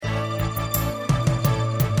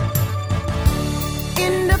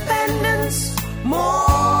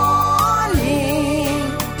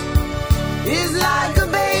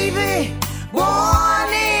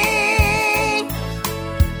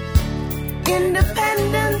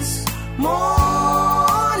Independence morning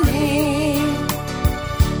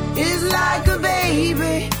is like a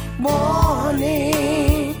baby born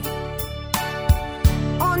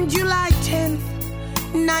on July 10th,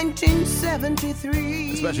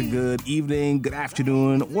 1973. A special good evening, good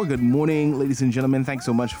afternoon, or good morning, ladies and gentlemen. Thanks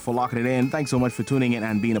so much for locking it in. Thanks so much for tuning in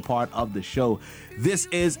and being a part of the show. This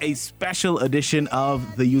is a special edition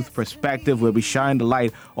of The Youth Perspective, where we shine the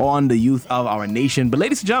light on the youth of our nation. But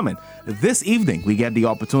ladies and gentlemen, this evening we get the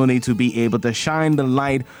opportunity to be able to shine the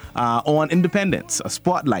light on independence, a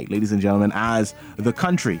spotlight, ladies and gentlemen, as the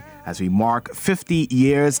country, as we mark 50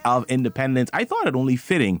 years of independence. I thought it only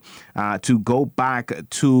fitting to go back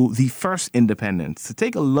to the first independence, to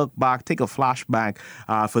take a look back, take a flashback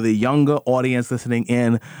for the younger audience listening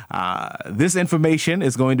in. This information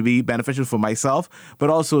is going to be beneficial for myself, but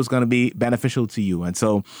also it's going to be beneficial to you. And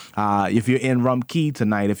so if you're in Rumkey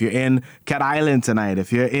tonight, if you're in Cat Island tonight,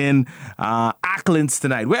 if you're in Acklands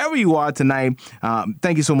tonight, wherever you are tonight,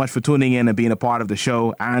 thank you so much for tuning in and being a part of the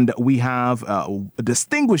show. And we have a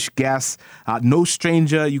distinguished guest, no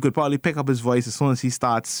stranger. You could probably pick up his voice as soon as he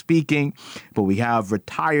starts speaking. But we have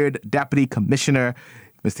retired Deputy Commissioner,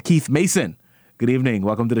 Mr. Keith Mason. Good evening.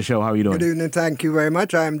 Welcome to the show. How are you doing? Good evening. Thank you very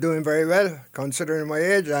much. I'm doing very well. Considering my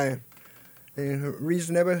age, I'm in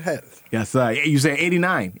reasonable health. Yes, you say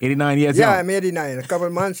 89 years young. Yeah, I'm 89. In a couple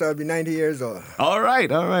of months, I'll be 90 years old. All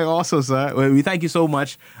right. Also, sir, we thank you so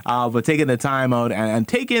much for taking the time out and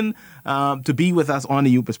taking to be with us on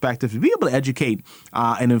the Youth Perspective, to be able to educate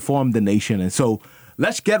and inform the nation. And so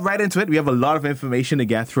let's get right into it. We have a lot of information to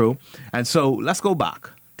get through. And so let's go back.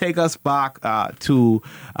 Take us back to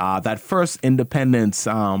that first independence.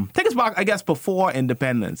 Take us back, I guess, before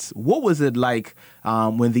independence. What was it like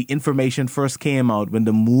when the information first came out, when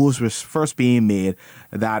the moves were first being made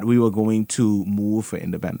that we were going to move for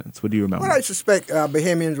independence? What do you remember? Well, I suspect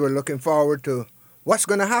Bahamians were looking forward to what's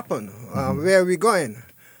going to happen. Where are we going?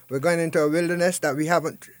 We're going into a wilderness that we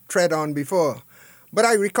haven't tread on before. But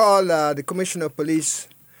I recall the Commissioner of Police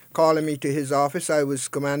calling me to his office. I was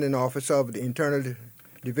commanding officer of the Internal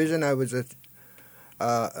Division. I was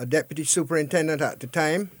a deputy superintendent at the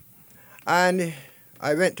time, and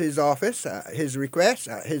I went to his office, his request,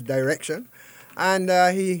 his direction, and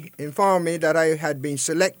he informed me that I had been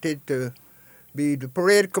selected to be the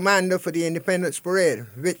parade commander for the Independence Parade,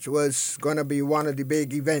 which was going to be one of the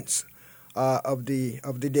big events of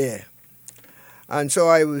the day. And so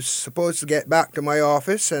I was supposed to get back to my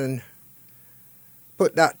office and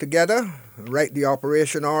put that together, write the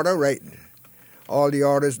operation order, write all the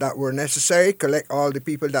orders that were necessary, collect all the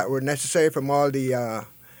people that were necessary from all the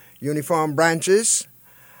uniform branches.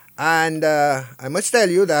 And I must tell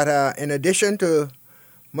you that in addition to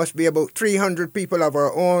must be about 300 people of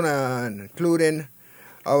our own, including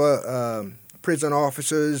our prison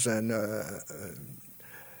officers and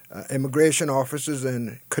immigration officers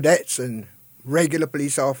and cadets and regular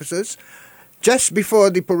police officers. Just before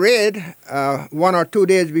the parade, 1 or 2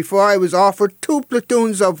 days before, I was offered 2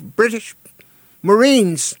 platoons of British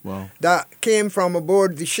Marines that came from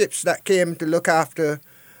aboard the ships that came to look after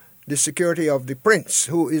the security of the prince,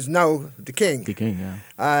 who is now the king. The king, yeah.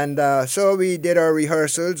 And so we did our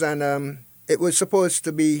rehearsals, and it was supposed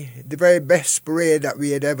to be the very best parade that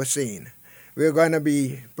we had ever seen. We were going to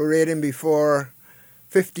be parading before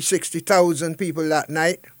 50,000, 60,000 people that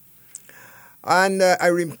night. And I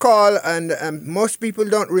recall, and most people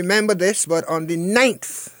don't remember this, but on the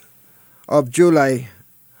 9th of July,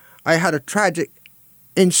 I had a tragic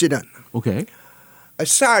incident. Okay. A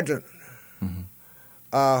sergeant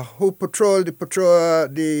who patrolled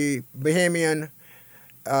the Bahamian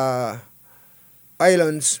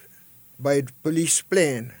islands by the police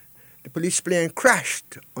plane. The police plane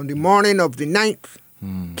crashed on the morning of the 9th,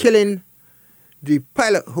 killing the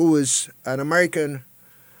pilot, who was an American,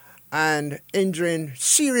 and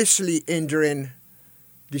seriously injuring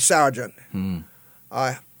the sergeant.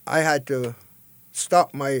 I had to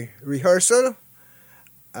stop my rehearsal.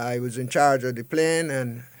 I was in charge of the plane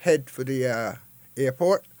and head for the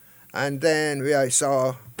airport. And then where I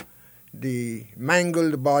saw the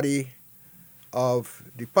mangled body of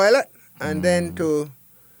the pilot, and then to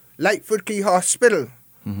Lightfoot Key Hospital,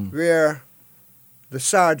 where the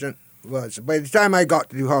sergeant was. By the time I got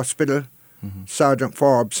to the hospital, Sergeant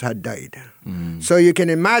Forbes had died. So you can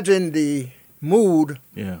imagine the mood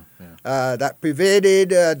that pervaded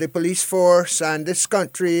the police force and this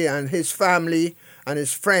country and his family and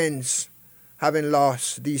his friends, having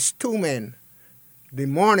lost these 2 men the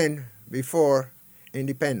morning before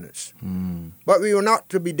independence. But we were not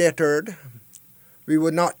to be deterred. We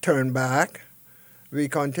would not turn back. We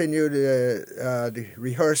continued the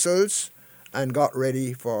rehearsals and got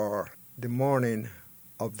ready for the morning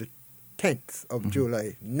of the 10th of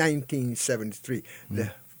July, 1973.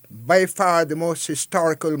 By far the most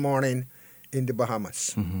historical morning in the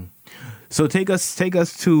Bahamas. So take us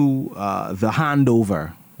to the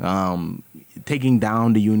handover, taking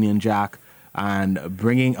down the Union Jack and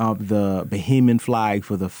bringing up the Bahamian flag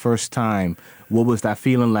for the first time. What was that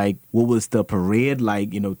feeling like? What was the parade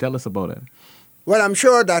like? Tell us about it. Well, I'm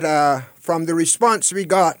sure that from the response we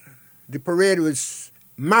got, the parade was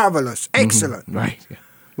marvelous, excellent. Right. Yeah.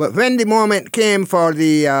 But when the moment came for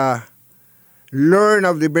the lowering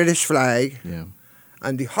of the British flag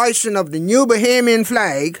and the hoisting of the new Bahamian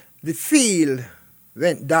flag, the field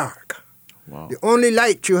went dark. Wow. The only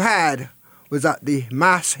light you had was at the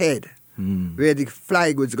masthead where the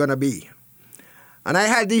flag was going to be. And I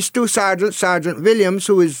had these two sergeants, Sergeant Williams,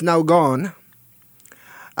 who is now gone,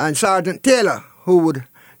 and Sergeant Taylor,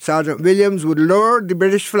 Sergeant Williams would lower the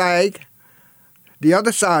British flag. The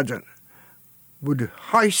other sergeant would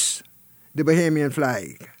hoist the Bahamian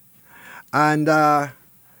flag. And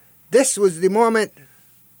this was the moment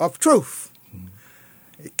of truth.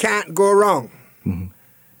 It can't go wrong.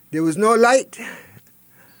 There was no light,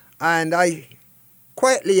 and I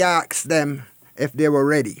quietly asked them if they were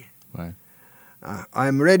ready. Right.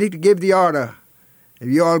 I'm ready to give the order. Have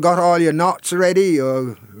you all got all your knots ready?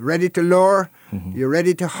 You're ready to lower? You're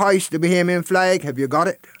ready to hoist the Bahamian flag? Have you got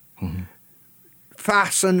it?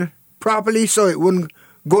 Fastened properly so it wouldn't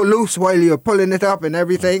go loose while you're pulling it up and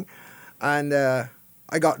everything. And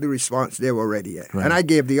I got the response they were ready. Right. And I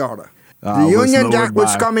gave the order. The Union Jack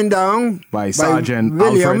was coming down by Sergeant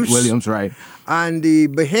Alfred Williams, right? And the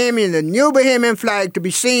new Bahamian flag to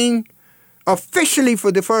be seen officially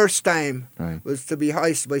for the first time was to be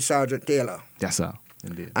hoisted by Sergeant Taylor. Yes, sir.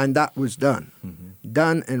 Indeed. And that was done.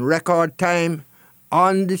 Done in record time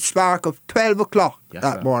on the spark of 12 o'clock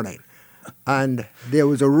that morning. And there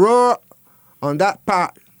was a roar on that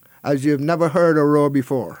part as you've never heard a roar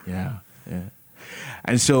before. Yeah.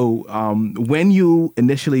 And so when you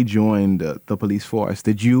initially joined the police force,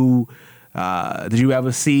 did you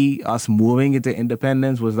ever see us moving into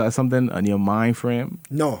independence? Was that something on your mind frame?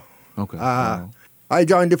 No. Okay. I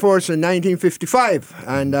joined the force in 1955,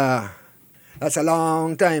 and that's a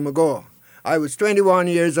long time ago. I was 21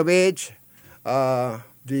 years of age.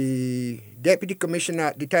 The deputy commissioner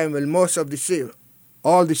at the time,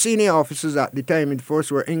 all the senior officers at the time in the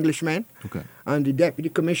force were Englishmen. Okay. And the deputy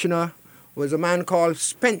commissioner was a man called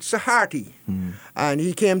Spencer Harty. And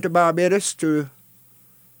he came to Barbados to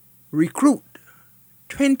recruit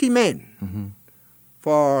 20 men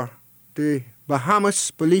for the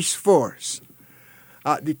Bahamas police force.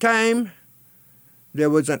 At the time, there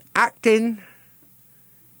was an acting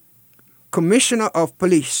commissioner of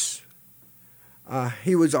police.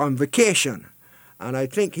 He was on vacation, and I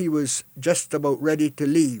think he was just about ready to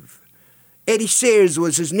leave. Eddie Sayers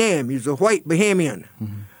was his name. He was a white Bahamian.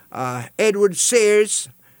 Edward Sayers,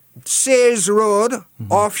 Sayers Road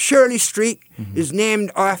off Shirley Street is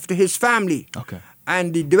named after his family. Okay.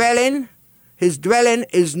 And his dwelling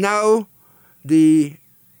is now the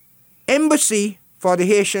embassy for the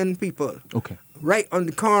Haitian people. Okay. Right on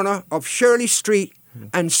the corner of Shirley Street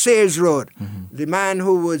and Sayers Road. The man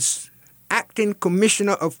who was acting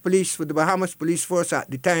commissioner of police for the Bahamas Police Force at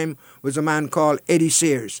the time was a man called Eddie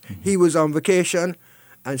Sayers. He was on vacation,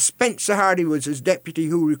 and Spencer Hardy was his deputy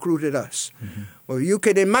who recruited us. Well, you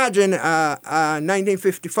could imagine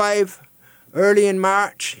 1955, early in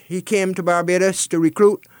March, he came to Barbados to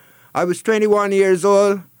recruit. I was 21 years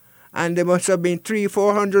old, and there must have been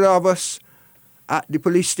 300-400 of us at the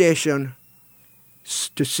police station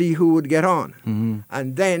to see who would get on.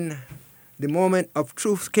 And then the moment of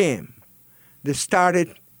truth came. They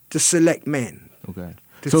started to select men. Okay.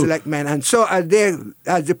 Select men. And so as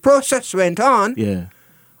the process went on,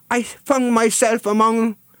 I found myself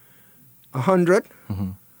among 100,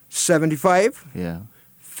 75,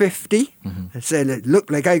 50. I said, it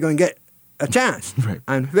looked like I'm going to get a chance. Right.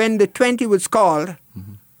 And when the 20 was called,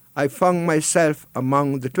 I found myself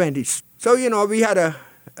among the 20s. So, we had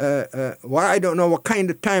I don't know what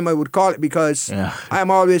kind of time I would call it, because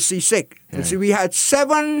I'm always seasick. And so we had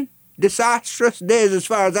 7 disastrous days as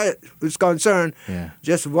far as I was concerned.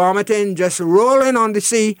 Just vomiting, just rolling on the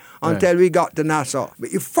sea until we got to Nassau. But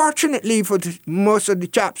fortunately for most of the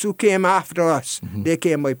chaps who came after us, they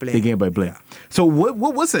came by plane. Yeah. So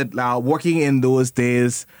what was it working in those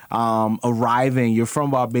days, arriving? You're from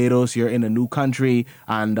Barbados, you're in a new country,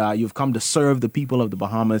 and you've come to serve the people of the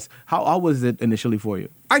Bahamas. How was it initially for you?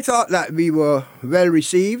 I thought that we were well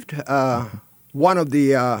received. One of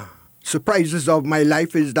the surprises of my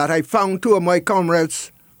life is that I found 2 of my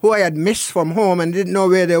comrades who I had missed from home and didn't know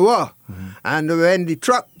where they were. And when the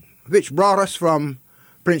truck which brought us from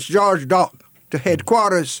Prince George Dock to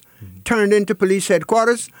headquarters, turned into police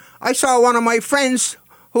headquarters, I saw one of my friends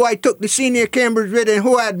who I took the senior Cambridge with and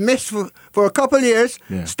who I had missed for a couple of years,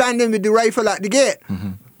 standing with the rifle at the gate.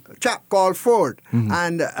 A chap called Ford.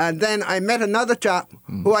 And then I met another chap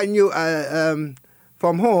who I knew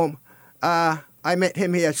from home. I met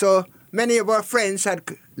him here. So many of our friends had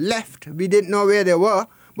left. We didn't know where they were,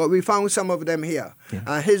 but we found some of them here.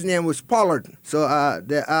 His name was Pollard. So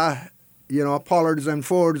there are, Pollards and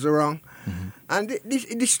Fords around. And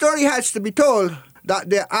the story has to be told that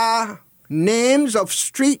there are names of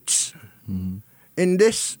streets in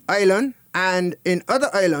this island and in other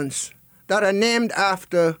islands that are named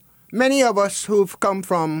after many of us who've come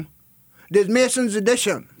from. There's Mason's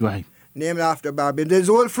Addition, Right. named after Barbados. There's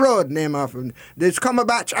Wolf Road, named after him. There's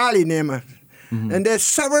Cumberbatch Alley, named after him. And there's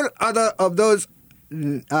several other of those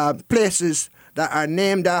places that are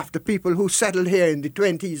named after people who settled here in the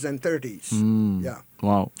 20s and 30s. Yeah.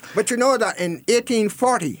 Wow. But you know that in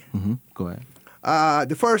 1840, Go ahead.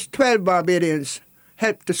 the first 12 Barbadians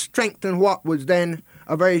helped to strengthen what was then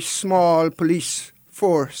a very small police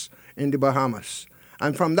force in the Bahamas.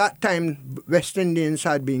 And from that time, West Indians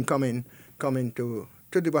had been coming to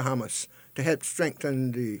the Bahamas to help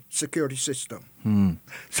strengthen the security system.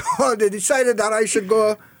 So they decided that I should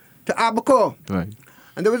go to Abaco. Right.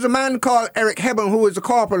 And there was a man called Eric Hebben who was a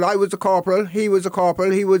corporal. I was a corporal. He was a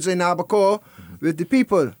corporal. He was in Abaco with the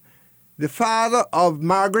people. The father of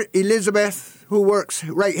Margaret Elizabeth, who works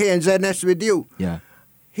right here in ZNS with you. Yeah.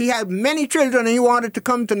 He had many children and he wanted to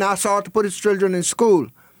come to Nassau to put his children in school.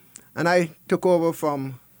 And I took over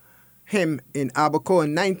from him in Abaco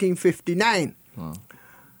in 1959. Wow.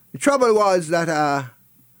 The trouble was that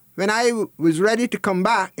when I was ready to come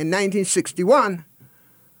back in 1961,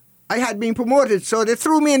 I had been promoted, so they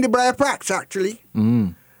threw me in the briar patch, actually.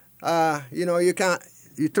 You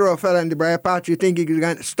throw a fella in the briar patch, you think he's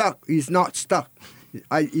going to stuck. He's not stuck.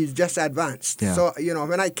 He's just advanced. Yeah. So,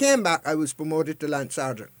 when I came back, I was promoted to Lance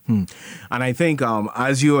Sergeant. And I think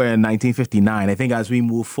as you were in 1959, I think as we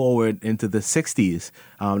move forward into the 60s,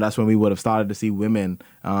 that's when we would have started to see women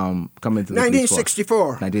come into the police force.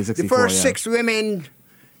 1964. 1964, The first yeah. 6 women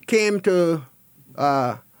came to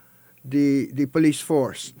the police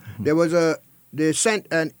force. They sent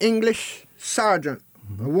an English sergeant,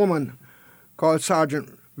 a woman called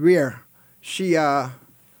Sergeant Weir. She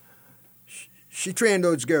trained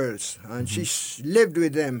those girls, and she lived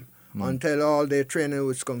with them until all their training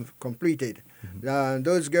was completed.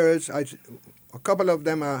 Those girls, a couple of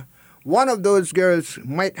them, one of those girls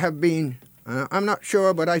might have been, I'm not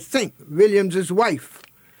sure, but I think Williams's wife,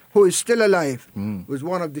 who is still alive, was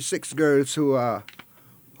one of the 6 girls who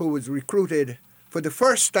was recruited for the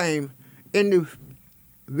first time.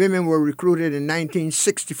 Women were recruited in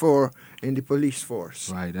 1964 in the police force.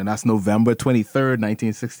 Right, and that's November 23rd,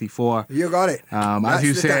 1964. You got it. As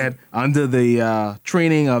you said, under the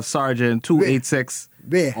training of Sergeant 286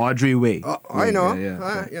 Way. Audrey Way. I know.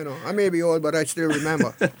 Yeah. I may be old, but I still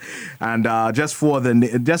remember. And just for the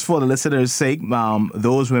listeners' sake,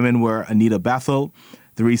 those women were Anita Bethel,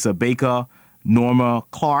 Theresa Baker, Norma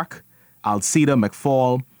Clark, Alcida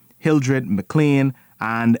McFall, Hildred McLean,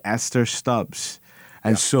 and Esther Stubbs.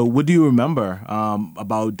 And so what do you remember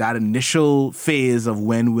about that initial phase of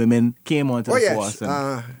when women came onto the force?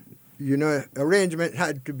 Arrangement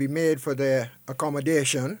had to be made for their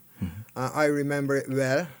accommodation. I remember it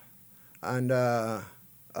well. And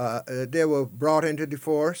they were brought into the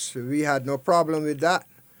force. We had no problem with that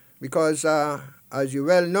because, as you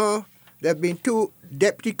well know, there have been 2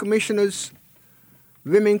 deputy commissioners,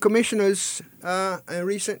 women commissioners, in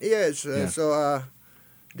recent years. So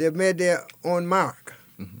they've made their own mark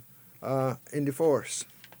in the force.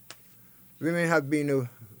 Women have been a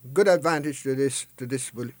good advantage to this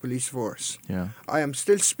police force. Yeah. I am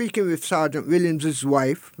still speaking with Sergeant Williams'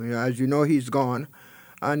 wife. As you know, he's gone.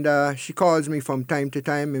 And she calls me from time to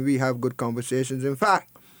time, and we have good conversations. In fact,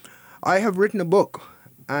 I have written a book,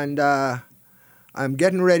 and I'm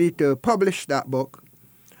getting ready to publish that book.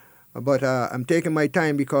 But I'm taking my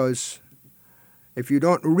time because if you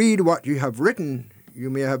don't read what you have written, you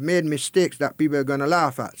may have made mistakes that people are going to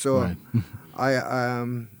laugh at. So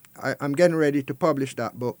I'm getting ready to publish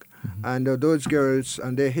that book. And those girls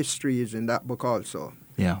and their history is in that book also.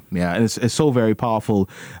 Yeah. And it's so very powerful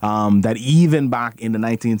that even back in the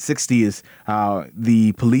 1960s,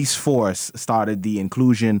 the police force started the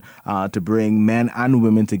inclusion to bring men and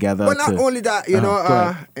women together. Well, not only that, in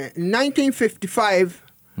 1955,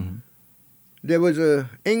 there was an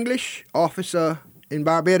English officer in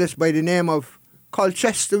Barbados by the name of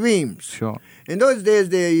Colchester Weems. Sure. In those days,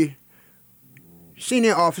 the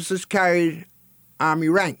senior officers carried army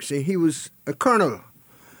ranks. He was a colonel.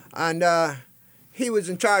 And he was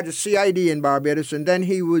in charge of CID in Barbados, and then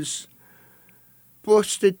he was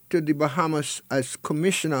posted to the Bahamas as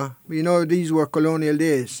commissioner. You know, these were colonial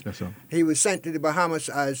days. Yes, sir. He was sent to the Bahamas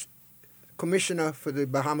as commissioner for the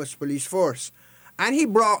Bahamas Police Force. And he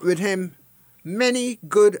brought with him many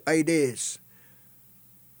good ideas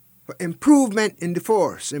for improvement in the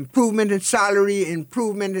force, improvement in salary,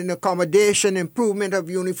 improvement in accommodation, improvement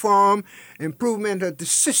of uniform, improvement of the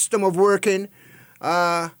system of working.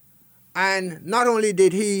 And not only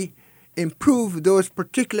did he improve those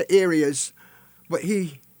particular areas, but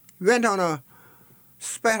he went on a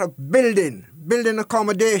spat of building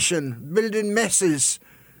accommodation, building messes,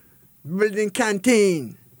 building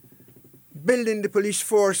canteen, building the police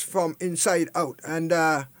force from inside out, and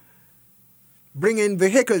bringing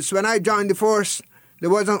vehicles. When I joined the force, there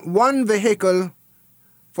wasn't one vehicle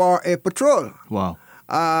for a patrol. Wow.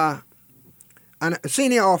 And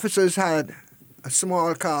senior officers had a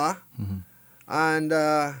small car, and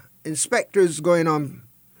inspectors going on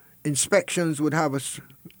inspections would have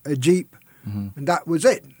a jeep, and that was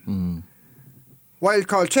it. While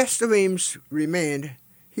Colchester Weems remained,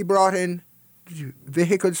 he brought in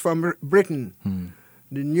vehicles from Britain.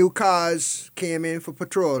 The new cars came in for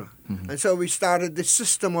patrol, and so we started the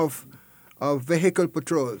system of vehicle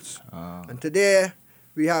patrols. And today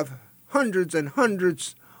we have hundreds and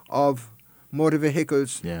hundreds of motor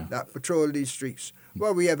vehicles that patrol these streets.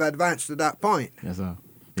 Well, we have advanced to that point. Yes, sir.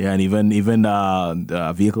 Yeah, and even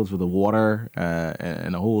vehicles with the water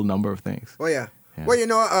and a whole number of things. Oh, yeah. Well, you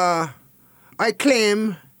know, I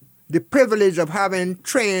claim the privilege of having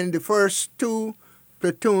trained the first 2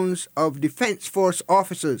 platoons of Defense Force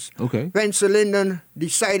officers. Okay. When Sir Lyndon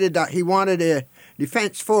decided that he wanted a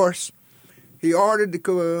Defense Force, he ordered the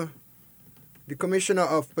Commissioner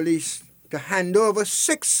of Police to hand over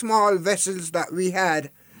 6 small vessels that we had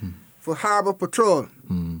for harbour patrol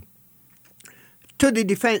to the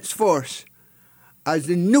Defence Force as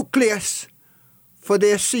the nucleus for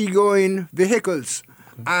their seagoing vehicles.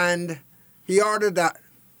 And he ordered that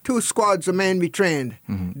 2 squads of men be trained.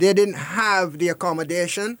 They didn't have the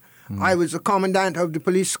accommodation. I was the commandant of the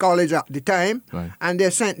police college at the time, and they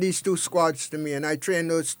sent these 2 squads to me, and I trained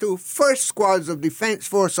those 2 first squads of Defence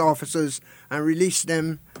Force officers and released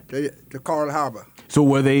them to Coral Harbour. So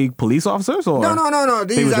were they police officers? Or No.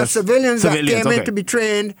 These are civilians that came okay. in to be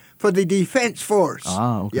trained for the Defence Force.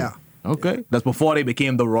 Ah, okay. Yeah. Okay. That's before they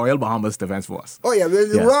became the Royal Bahamas Defence Force. Oh, yeah. Well,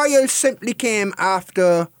 the Royal simply came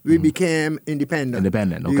after we became independent.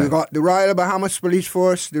 Independent, okay. You got the Royal Bahamas Police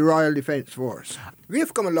Force, the Royal Defence Force. We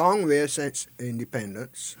have come a long way since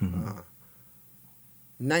independence.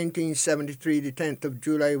 1973, the 10th of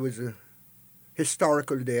July, was a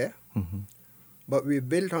historical day. But we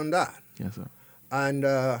built on that. Yes, sir. And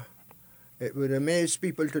it would amaze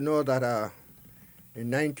people to know that in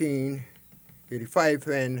 1985,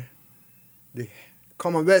 when the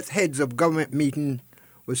Commonwealth Heads of Government meeting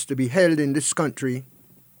was to be held in this country,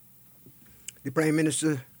 the Prime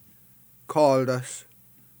Minister called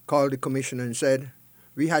the Commission and said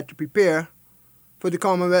we had to prepare for the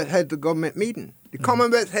Commonwealth Heads of Government meeting. The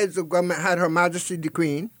Commonwealth Heads of Government had Her Majesty the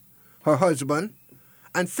Queen, her husband,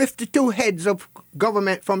 and 52 heads of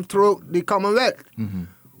government from throughout the Commonwealth.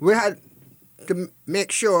 We had to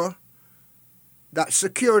make sure that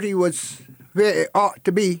security was where it ought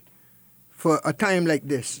to be for a time like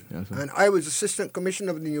this. Yes, sir. And I was Assistant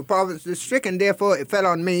Commissioner of the New Province District, and therefore it fell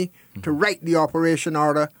on me to write the operation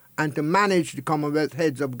order and to manage the Commonwealth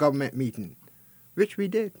Heads of Government meeting, which we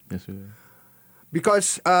did. Yes, sir.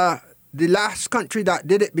 Because the last country that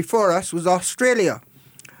did it before us was Australia.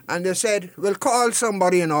 And they said, well, call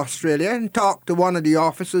somebody in Australia and talk to one of the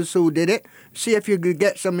officers who did it, see if you could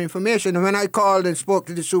get some information. And when I called and spoke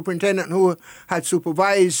to the superintendent who had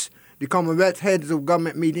supervised the Commonwealth Heads of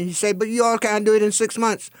Government meeting, he said, but you all can't do it in 6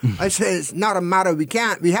 months. I said, it's not a matter we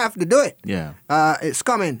can't. We have to do it. Yeah. It's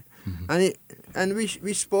coming. And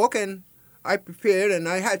we spoke, and I prepared, and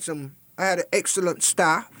I had an excellent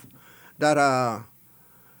staff that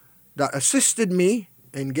assisted me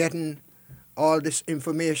in getting all this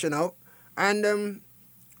information out. And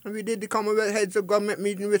we did the Commonwealth Heads of Government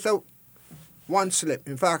meeting without one slip.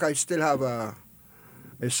 In fact, I still have a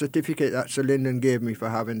certificate that Sir Lyndon gave me for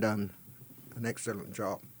having done an excellent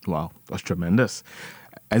job. Wow, that's tremendous.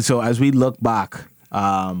 And so as we look back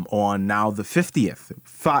on now the 50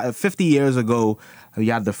 years ago, we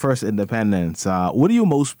had the first independence. What are you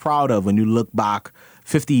most proud of when you look back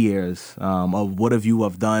 50 years of what have you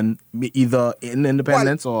have done either in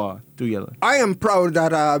independence or together? I am proud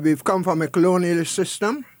that we've come from a colonial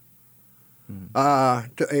system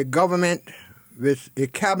to a government with a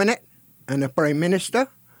cabinet and a prime minister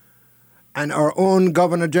and our own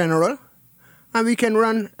governor general, and we can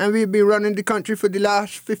run, and we've been running the country for the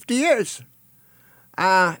last 50 years.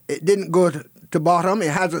 It didn't go to bottom.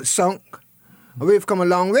 It hasn't sunk. We've come a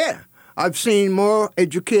long way. I've seen more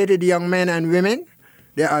educated young men and women.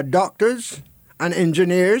 There are doctors and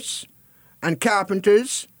engineers and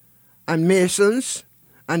carpenters and masons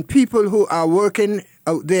and people who are working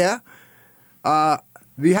out there.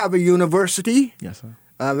 We have a university. Yes, sir.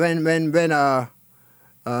 When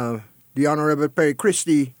the Honorable Perry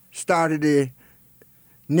Christie started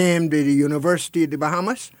named the University of the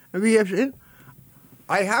Bahamas, and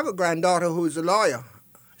I have a granddaughter who's a lawyer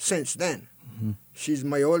since then. Mm-hmm. She's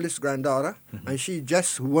my oldest granddaughter, mm-hmm. and she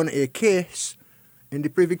just won a case in the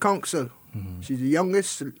Privy Council. Mm-hmm. She's the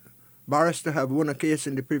youngest barrister to have won a case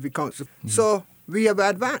in the Privy Council. Mm-hmm. So we have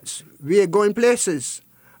advanced. We are going places.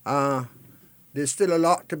 There's still a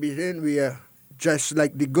lot to be done. We are just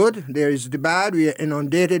like the good, there is the bad. We are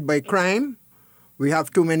inundated by crime. We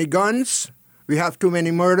have too many guns. We have too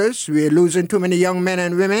many murders. We are losing too many young men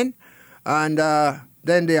and women. And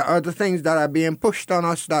then there are other things that are being pushed on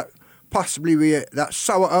us that possibly that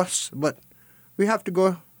sour us. But we have to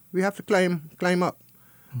go. We have to climb up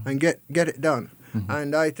and get it done. Mm-hmm.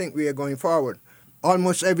 And I think we are going forward.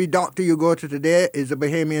 Almost every doctor you go to today is a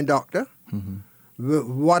Bahamian doctor.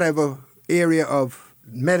 Mm-hmm. Whatever area of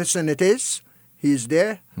medicine it is, he's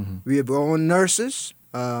there. Mm-hmm. We have our own nurses,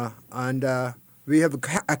 and we have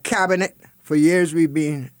a cabinet. For years we've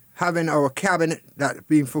been having our cabinet that's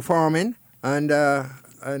been performing, and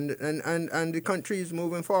the country is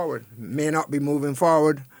moving forward. May not be moving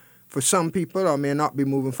forward for some people, or may not be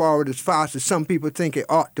moving forward as fast as some people think it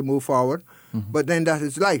ought to move forward. Mm-hmm. But then that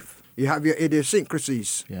is life. You have your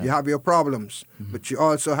idiosyncrasies, you have your problems, mm-hmm. but you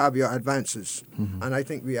also have your advances. Mm-hmm. And I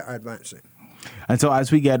think we are advancing. And so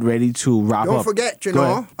as we get ready to wrap up... Don't forget,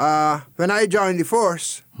 when I joined the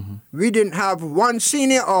force, mm-hmm. we didn't have one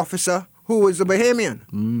senior officer who was a Bahamian.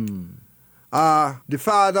 Mm. The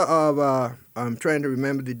father of, I'm trying to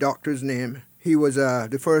remember the doctor's name. He was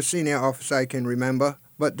the first senior officer I can remember.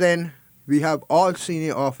 But then we have all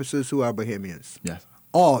senior officers who are Bahamians. Yes.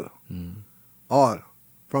 All. Mm. All.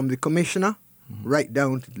 From the commissioner mm-hmm. right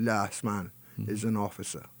down to the last man mm-hmm. is an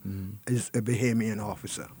officer, mm-hmm. is a Bahamian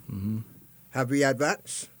officer. Mm-hmm. Have we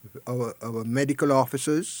advanced? Our medical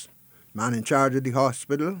officers, man in charge of the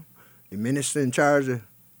hospital, the minister in charge of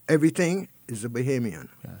everything is a Bahamian.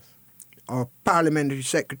 Yes. Our parliamentary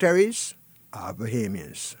secretaries are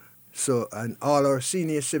Bahamians. So, and all our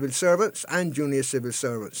senior civil servants and junior civil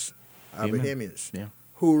servants are Bahamians. Yeah.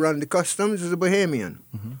 Who run the customs is a Bahamian.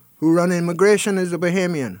 Mm-hmm. Who run immigration is a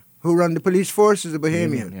Bahamian. Who run the police force is a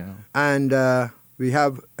Bahamian. Yeah. And we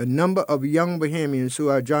have a number of young Bahamians who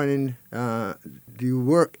are joining the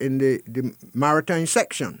work in the maritime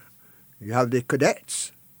section. You have the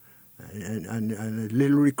cadets and the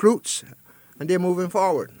little recruits, and they're moving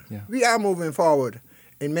forward. Yeah. We are moving forward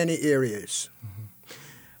in many areas.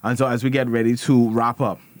 Mm-hmm. And so as we get ready to wrap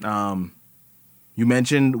up, you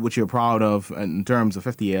mentioned what you're proud of in terms of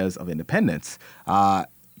 50 years of independence.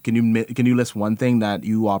 Can you list one thing that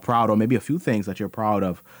you are proud of, or maybe a few things that you're proud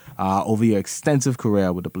of over your extensive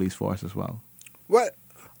career with the police force as well? Well,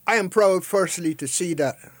 I am proud, firstly, to see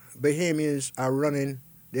that Bahamians are running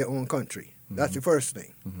their own country. Mm-hmm. That's the first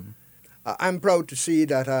thing. Mm-hmm. I'm proud to see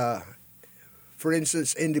that, for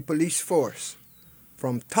instance, in the police force,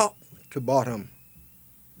 from top to bottom,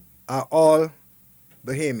 are all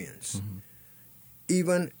Bahamians. Mm-hmm.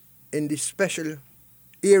 Even in the special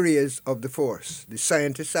areas of the force. The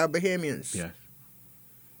scientists are Bahamians. Yes.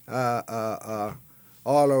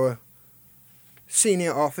 All our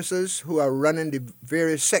senior officers who are running the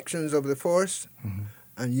various sections of the force mm-hmm.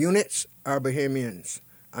 and units are Bahamians,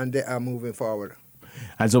 and they are moving forward.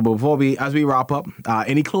 And so as we wrap up,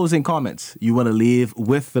 any closing comments you want to leave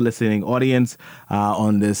with the listening audience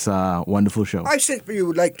on this wonderful show? I simply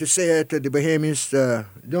would like to say to the Bahamians,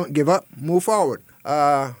 don't give up, move forward.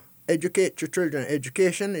 Educate your children.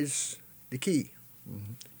 Education is the key.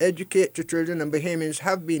 Mm-hmm. Educate your children, and Bahamians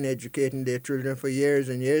have been educating their children for years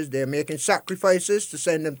and years. They're making sacrifices to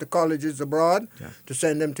send them to colleges abroad, to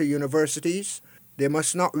send them to universities. They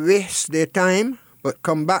must not waste their time, but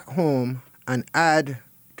come back home and add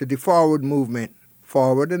to the forward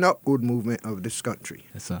and upward movement of this country.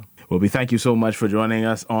 Yes, sir. Well, we thank you so much for joining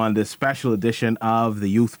us on this special edition of The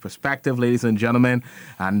Youth Perspective, ladies and gentlemen.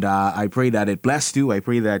 And I pray that it blessed you. I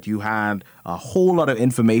pray that you had a whole lot of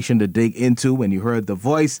information to dig into when you heard the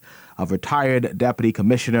voice of retired Deputy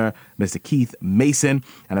Commissioner Mr. Keith Mason.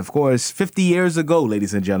 And of course, 50 years ago,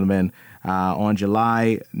 ladies and gentlemen, on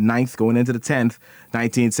July 9th, going into the 10th,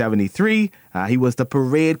 1973. He was the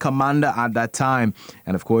parade commander at that time,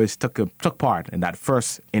 and of course took part in that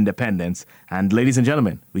first independence. And ladies and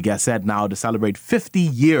gentlemen, we get set now to celebrate 50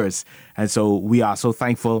 years, and so we are so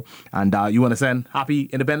thankful. And you want to send happy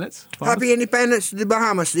independence? Happy independence to the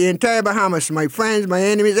Bahamas, the entire Bahamas, my friends, my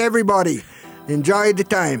enemies, everybody. Enjoy the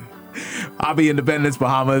time. Happy Independence,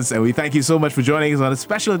 Bahamas, and we thank you so much for joining us on a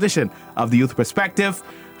special edition of The Youth Perspective.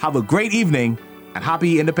 Have a great evening, and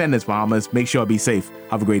happy Independence, Bahamas. Make sure to be safe.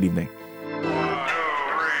 Have a great evening.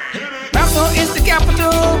 Nassau is the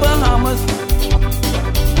capital, Bahamas.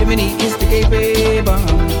 Bimini is the gateway,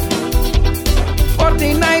 Bahamas.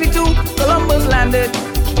 1492, Columbus landed.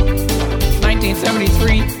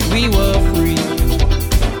 1973, we were free.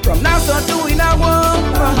 From Nassau to Inagua,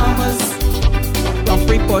 Bahamas. From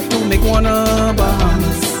Freeport to Miguana,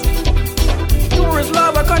 Bahamas. Tourists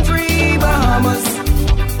love our country, Bahamas.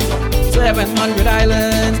 700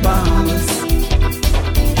 islands, Bahamas.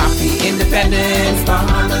 Happy Independence,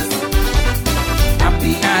 Bahamas.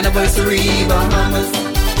 Happy anniversary, Bahamas.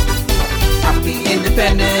 Happy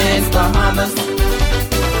Independence, Bahamas.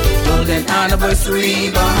 Golden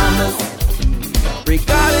anniversary, Bahamas.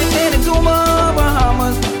 Regarding in Zuma,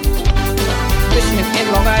 Bahamas. Fishing in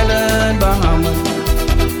Long Island, Bahamas.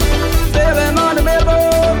 Sailing on the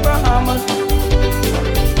Melbourne, Bahamas.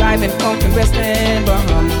 Diving, conking, resting,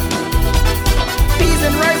 Bahamas. Peas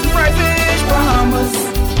and rice and fried fish, Bahamas.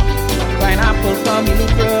 Pineapple from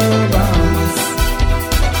Iluka, Bahamas.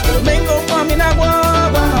 Flamingo from Inagua,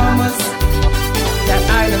 Bahamas. That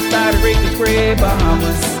island started breaking spray,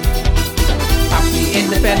 Bahamas. Happy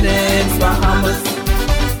Independence, Bahamas.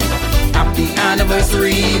 Happy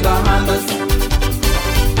anniversary, Bahamas.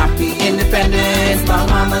 Happy Independence,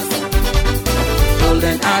 Bahamas.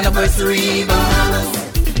 Golden anniversary, Bahamas.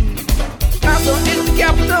 Nassau is the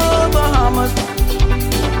capital, Bahamas.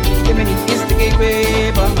 Bimini is the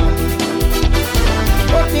gateway, Bahamas.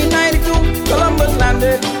 1492, Columbus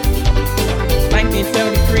landed.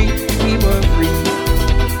 1973, we were free.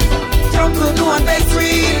 Jungle to on Bay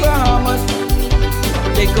Street, Bahamas.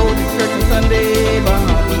 They go to church on Sunday,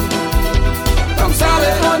 Bahamas. Come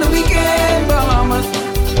solid on the weekend, Bahamas.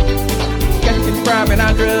 Catching crab and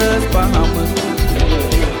Andres, Bahamas.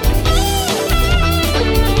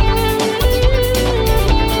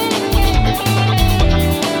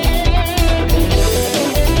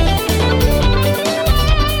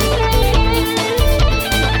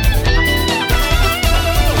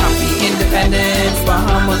 Independence,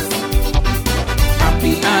 Bahamas.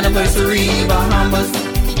 Happy anniversary, Bahamas.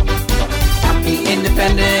 Happy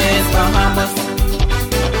Independence, Bahamas.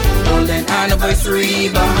 Golden anniversary,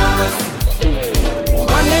 Bahamas.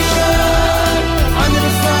 One nation, under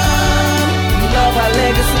the sun. We love our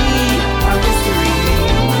legacy, our history.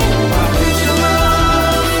 Our future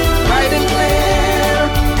love, bright and clear.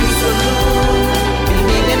 We salute, we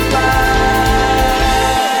need and fly.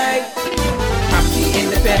 Happy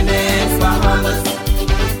Independence, Bahamas.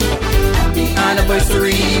 Happy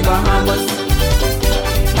anniversary, Bahamas.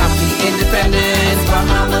 Happy Independence,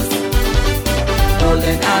 Bahamas.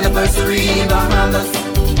 Golden anniversary, Bahamas.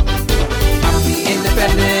 Happy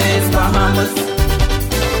Independence, Bahamas.